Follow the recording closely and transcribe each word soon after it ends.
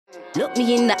Look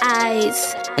me in the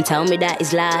eyes and tell me that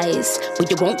it's lies. But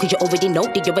you won't, cause you already know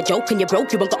that you're a joke and you're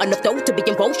broke. You ain't got enough dough to be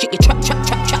involved. Shit, you trap,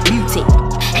 mute it.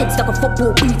 Head stuck a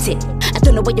football, boot it. I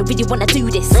don't know why you really wanna do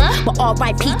this, but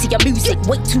R.I.P to your music.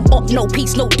 Way too up, no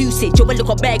peace, no deuces. You're a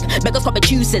little beggars can't be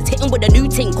choosers. Hitting with a new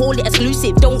ting, call it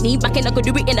exclusive. Don't need backing, I could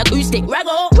do it in acoustic.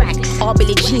 Raggo, rags, or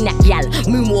Billie Jean that gal.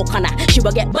 Moonwalk on her, she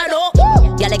will get better.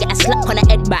 Y'all get a slap on her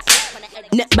head back.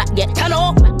 Neck back get tan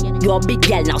up. You're a big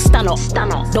gal now, stand up.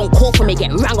 Don't call for me,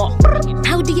 get rang up.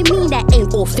 How do you mean that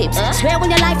ain't all fibs? Swear on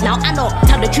your life now, I know.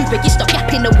 Tell the truth, but you stop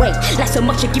yapping away. Like so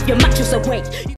much you give your mattress away.